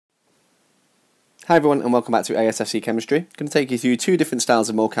Hi everyone and welcome back to ASFC Chemistry. I'm going to take you through two different styles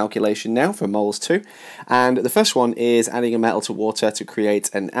of mole calculation now for moles 2. And the first one is adding a metal to water to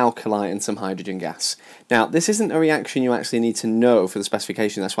create an alkali and some hydrogen gas. Now this isn't a reaction you actually need to know for the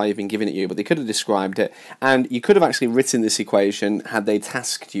specification, that's why you've been giving it you, but they could have described it and you could have actually written this equation had they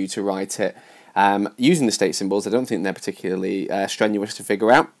tasked you to write it using the state symbols. I don't think they're particularly strenuous to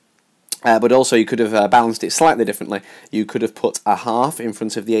figure out. But also you could have balanced it slightly differently. You could have put a half in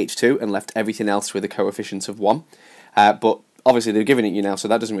front of the H2 and left everything else with a coefficient of 1. But obviously they've given it you now, so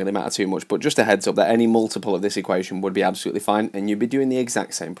that doesn't really matter too much. But just a heads up that any multiple of this equation would be absolutely fine, and you'd be doing the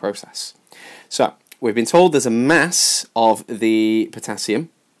exact same process. So we've been told there's a mass of the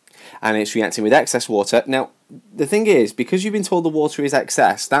potassium, and it's reacting with excess water. Now, the thing is, because you've been told the water is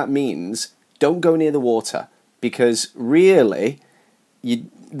excess, that means don't go near the water, because really,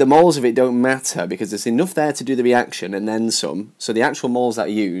 the moles of it don't matter because there's enough there to do the reaction and then some, so the actual moles that are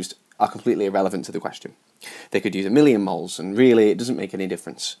used are completely irrelevant to the question. They could use 1,000,000 moles and really it doesn't make any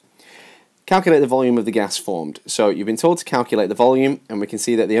difference. Calculate the volume of the gas formed. So you've been told to calculate the volume and we can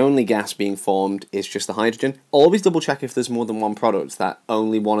see that the only gas being formed is just the hydrogen. Always double check if there's more than one product that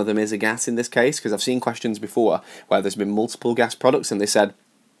only one of them is a gas in this case, because I've seen questions before where there's been multiple gas products and they said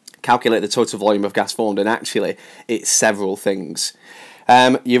calculate the total volume of gas formed and actually it's several things.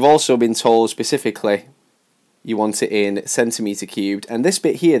 You've also been told specifically you want it in centimetre cubed, and this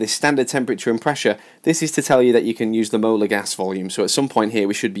bit here, this standard temperature and pressure, this is to tell you that you can use the molar gas volume. So at some point here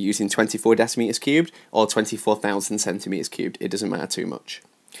we should be using 24 decimeters cubed or 24,000 centimeters cubed. It doesn't matter too much.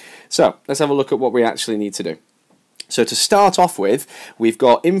 So let's have a look at what we actually need to do. So to start off with, we've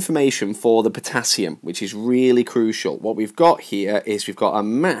got information for the potassium, which is really crucial. What we've got here is we've got a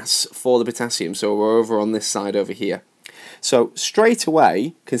mass for the potassium, so we're over on this side over here. So straight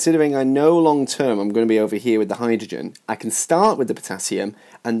away, considering I know long term I'm going to be over here with the hydrogen, I can start with the potassium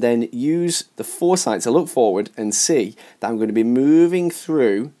and then use the foresight to look forward and see that I'm going to be moving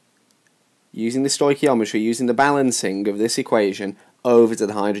through, using the stoichiometry, using the balancing of this equation over to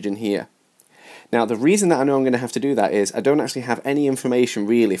the hydrogen here. Now the reason that I know I'm going to have to do that is I don't actually have any information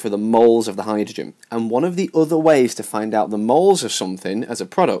really for the moles of the hydrogen, and one of the other ways to find out the moles of something as a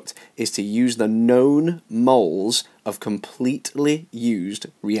product is to use the known moles of completely used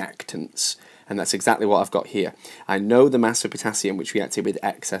reactants. And that's exactly what I've got here. I know the mass of potassium which reacted with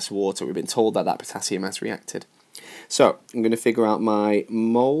excess water. We've been told that that potassium has reacted. So I'm going to figure out my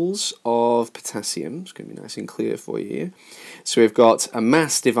moles of potassium. It's going to be nice and clear for you here. So we've got a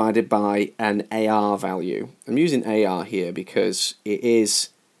mass divided by an AR value. I'm using AR here because it is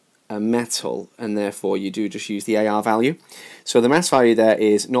a metal and therefore you do just use the AR value. So the mass value there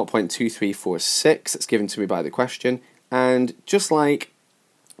is 0.2346. That's given to me by the question. And just like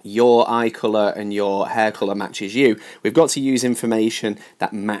your eye colour and your hair colour matches you, we've got to use information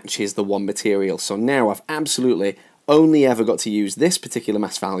that matches the one material. So now I've absolutely only ever got to use this particular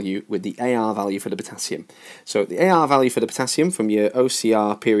mass value with the AR value for the potassium. So the AR value for the potassium from your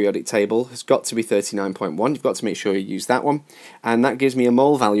OCR periodic table has got to be 39.1. You've got to make sure you use that one. And that gives me a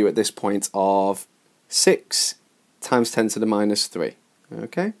mole value at this point of 6 times 10 to the minus 3.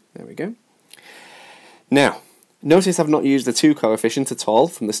 Okay, there we go. Now, notice I've not used the 2 coefficient at all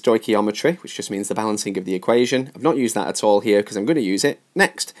from the stoichiometry, which just means the balancing of the equation. I've not used that at all here because I'm going to use it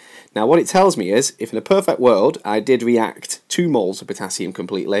next. Now what it tells me is, if in a perfect world I did react 2 moles of potassium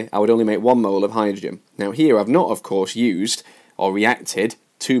completely, I would only make 1 mole of hydrogen. Now here I've not of course used or reacted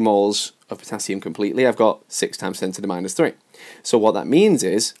 2 moles of potassium completely, I've got 6 times 10 to the minus 3. So what that means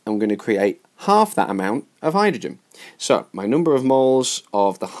is I'm going to create half that amount of hydrogen. So my number of moles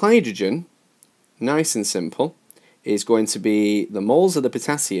of the hydrogen, nice and simple, is going to be the moles of the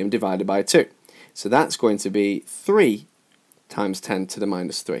potassium divided by 2. So that's going to be 3 times 10 to the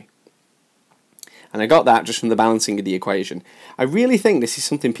minus 3. And I got that just from the balancing of the equation. I really think this is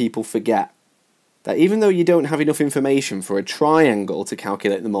something people forget, that even though you don't have enough information for a triangle to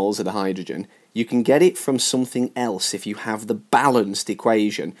calculate the moles of the hydrogen, you can get it from something else if you have the balanced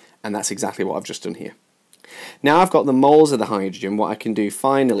equation, and that's exactly what I've just done here. Now I've got the moles of the hydrogen, what I can do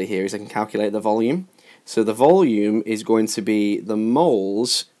finally here is I can calculate the volume. So the volume is going to be the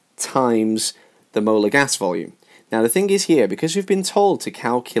moles times the molar gas volume. Now the thing is here, because we've been told to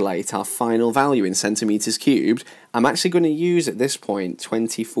calculate our final value in centimetres cubed, I'm actually going to use at this point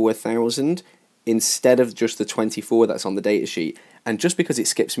 24,000 instead of just the 24 that's on the datasheet, and just because it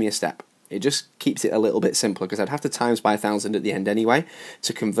skips me a step. It just keeps it a little bit simpler because I'd have to times by 1,000 at the end anyway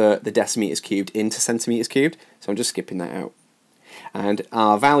to convert the decimeters cubed into centimetres cubed, so I'm just skipping that out. And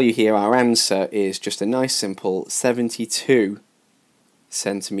our value here, our answer, is just a nice simple 72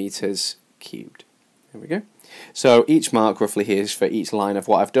 centimetres cubed. There we go. So each mark roughly here is for each line of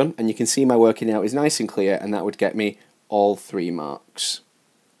what I've done, and you can see my working out is nice and clear, and that would get me all 3 marks.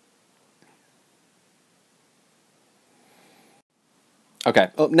 Okay,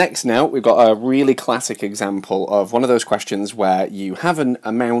 up next now, we've got a really classic example of one of those questions where you have an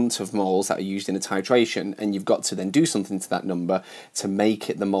amount of moles that are used in a titration, and you've got to then do something to that number to make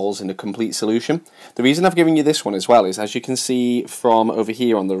it the moles in a complete solution. The reason I've given you this one as well is, as you can see from over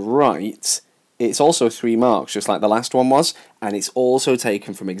here on the right, it's also 3 marks, just like the last one was, and it's also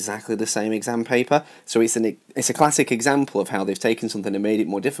taken from exactly the same exam paper. So it's a classic example of how they've taken something and made it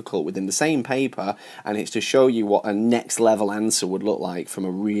more difficult within the same paper, and it's to show you what a next level answer would look like from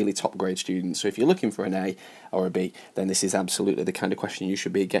a really top grade student. So if you're looking for an A or a B, then this is absolutely the kind of question you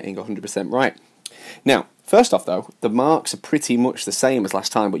should be getting 100% right. Now, first off though, the marks are pretty much the same as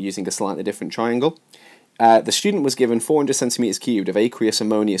last time, but using a slightly different triangle. The student was given 400 centimeters cubed of aqueous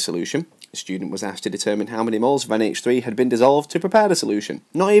ammonia solution. The student was asked to determine how many moles of NH3 had been dissolved to prepare the solution.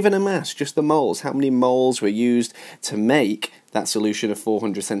 Not even a mass, just the moles. How many moles were used to make that solution of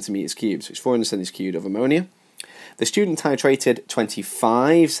 400 centimeters cubed? So it's 400 centimeters cubed of ammonia. The student titrated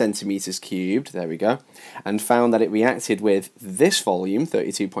 25 centimeters cubed, there we go, and found that it reacted with this volume,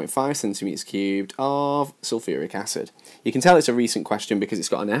 32.5 centimeters cubed, of sulfuric acid. You can tell it's a recent question because it's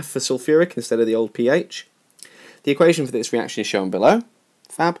got an F for sulfuric instead of the old pH. The equation for this reaction is shown below.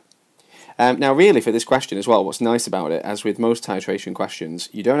 Fab. Now really for this question as well, what's nice about it, as with most titration questions,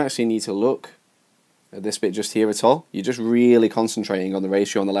 you don't actually need to look at this bit just here at all. You're just really concentrating on the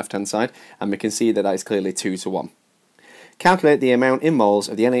ratio on the left hand side, and we can see that that is clearly 2 to 1. Calculate the amount in moles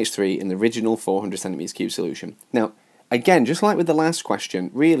of the NH3 in the original 400 centimeters cubed solution. Now, again, just like with the last question,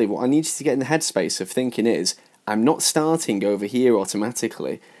 really what I need you to get in the headspace of thinking is, I'm not starting over here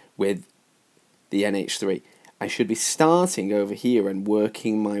automatically with the NH3. I should be starting over here and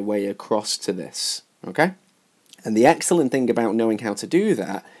working my way across to this, okay? And the excellent thing about knowing how to do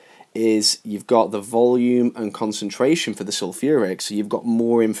that is you've got the volume and concentration for the sulfuric, so you've got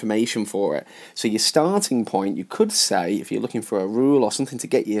more information for it. So your starting point, you could say, if you're looking for a rule or something to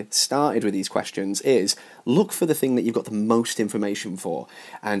get you started with these questions, is look for the thing that you've got the most information for.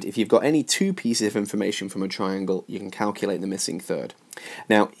 And if you've got any 2 pieces of information from a triangle, you can calculate the missing third.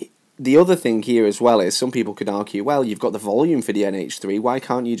 Now, the other thing here as well is some people could argue, well, you've got the volume for the NH3, why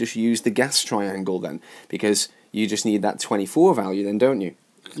can't you just use the gas triangle then? Because you just need that 24 value then, don't you?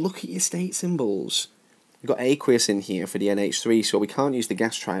 Look at your state symbols. We've got aqueous in here for the NH3, so we can't use the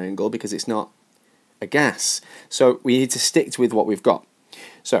gas triangle because it's not a gas. So we need to stick with what we've got.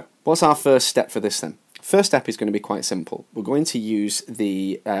 So what's our first step for this then? First step is going to be quite simple. We're going to use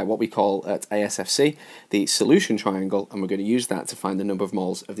the what we call at ASFC the solution triangle, and we're going to use that to find the number of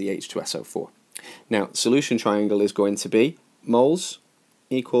moles of the H2SO4. Now, solution triangle is going to be moles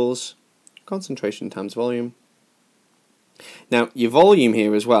equals concentration times volume. Now, your volume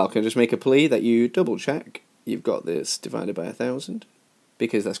here as well, can I just make a plea that you double check you've got this divided by 1,000,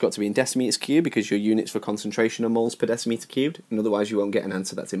 because that's got to be in decimeters cubed, because your units for concentration are moles per decimeter cubed, and otherwise you won't get an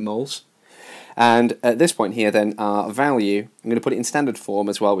answer that's in moles. And at this point here then, our value, I'm going to put it in standard form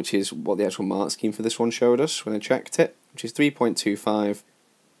as well, which is what the actual mark scheme for this one showed us when I checked it, which is 3.25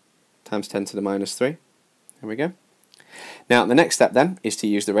 times 10 to the minus 3. There we go. Now the next step then is to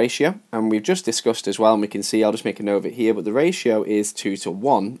use the ratio, and we've just discussed as well, and we can see, I'll just make a note of it here, but the ratio is 2 to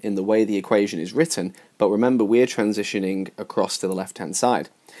 1 in the way the equation is written, but remember we're transitioning across to the left hand side.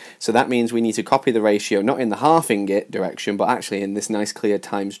 So that means we need to copy the ratio not in the half ingot direction, but actually in this nice clear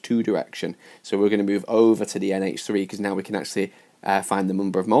times 2 direction. So we're going to move over to the NH3 because now we can actually find the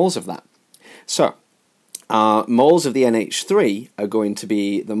number of moles of that. So our moles of the NH3 are going to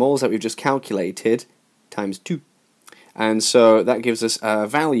be the moles that we've just calculated times 2. And so that gives us a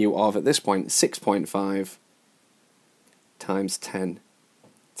value of, at this point, 6.5 times 10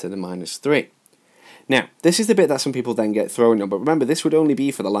 to the minus 3. Now, this is the bit that some people then get thrown on, but remember, this would only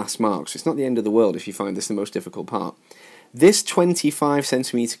be for the last mark, so it's not the end of the world if you find this the most difficult part. This 25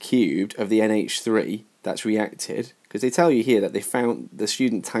 centimeter cubed of the NH3 that's reacted, because they tell you here that they found, the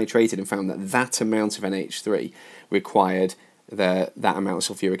student titrated and found that that amount of NH3 required that amount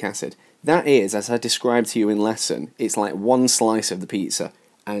of sulfuric acid. That is, as I described to you in lesson, it's like one slice of the pizza.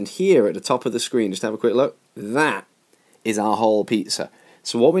 And here at the top of the screen, just have a quick look, that is our whole pizza.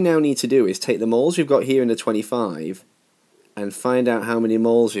 So what we now need to do is take the moles we've got here in the 25 and find out how many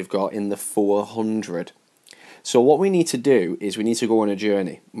moles we've got in the 400. So what we need to do is we need to go on a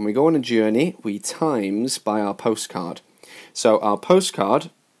journey. When we go on a journey, we times by our postcard. So our postcard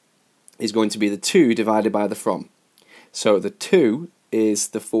is going to be the 2 divided by the from. So the 2 is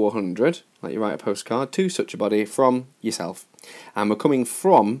the 400, like you write a postcard, to such a body from yourself. And we're coming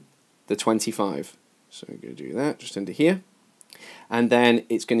from the 25. So we're going to do that just under here. And then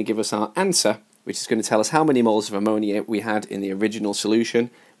it's going to give us our answer, which is going to tell us how many moles of ammonia we had in the original solution,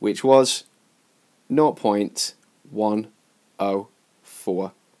 which was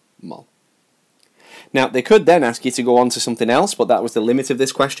 0.104 mol. Now, they could then ask you to go on to something else, but that was the limit of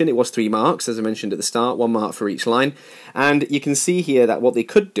this question. It was 3 marks, as I mentioned at the start, 1 mark for each line. And you can see here that what they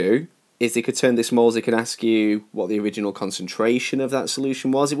could do is they could turn this moles, they could ask you what the original concentration of that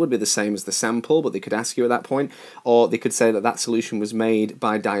solution was. It would be the same as the sample, but they could ask you at that point. Or they could say that that solution was made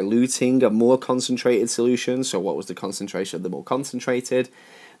by diluting a more concentrated solution. So what was the concentration of the more concentrated?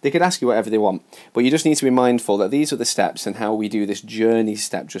 They could ask you whatever they want, but you just need to be mindful that these are the steps, and how we do this journey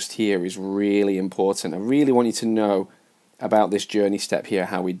step just here is really important. I really want you to know about this journey step here,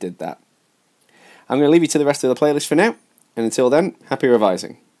 how we did that. I'm going to leave you to the rest of the playlist for now, and until then, happy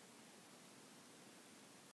revising.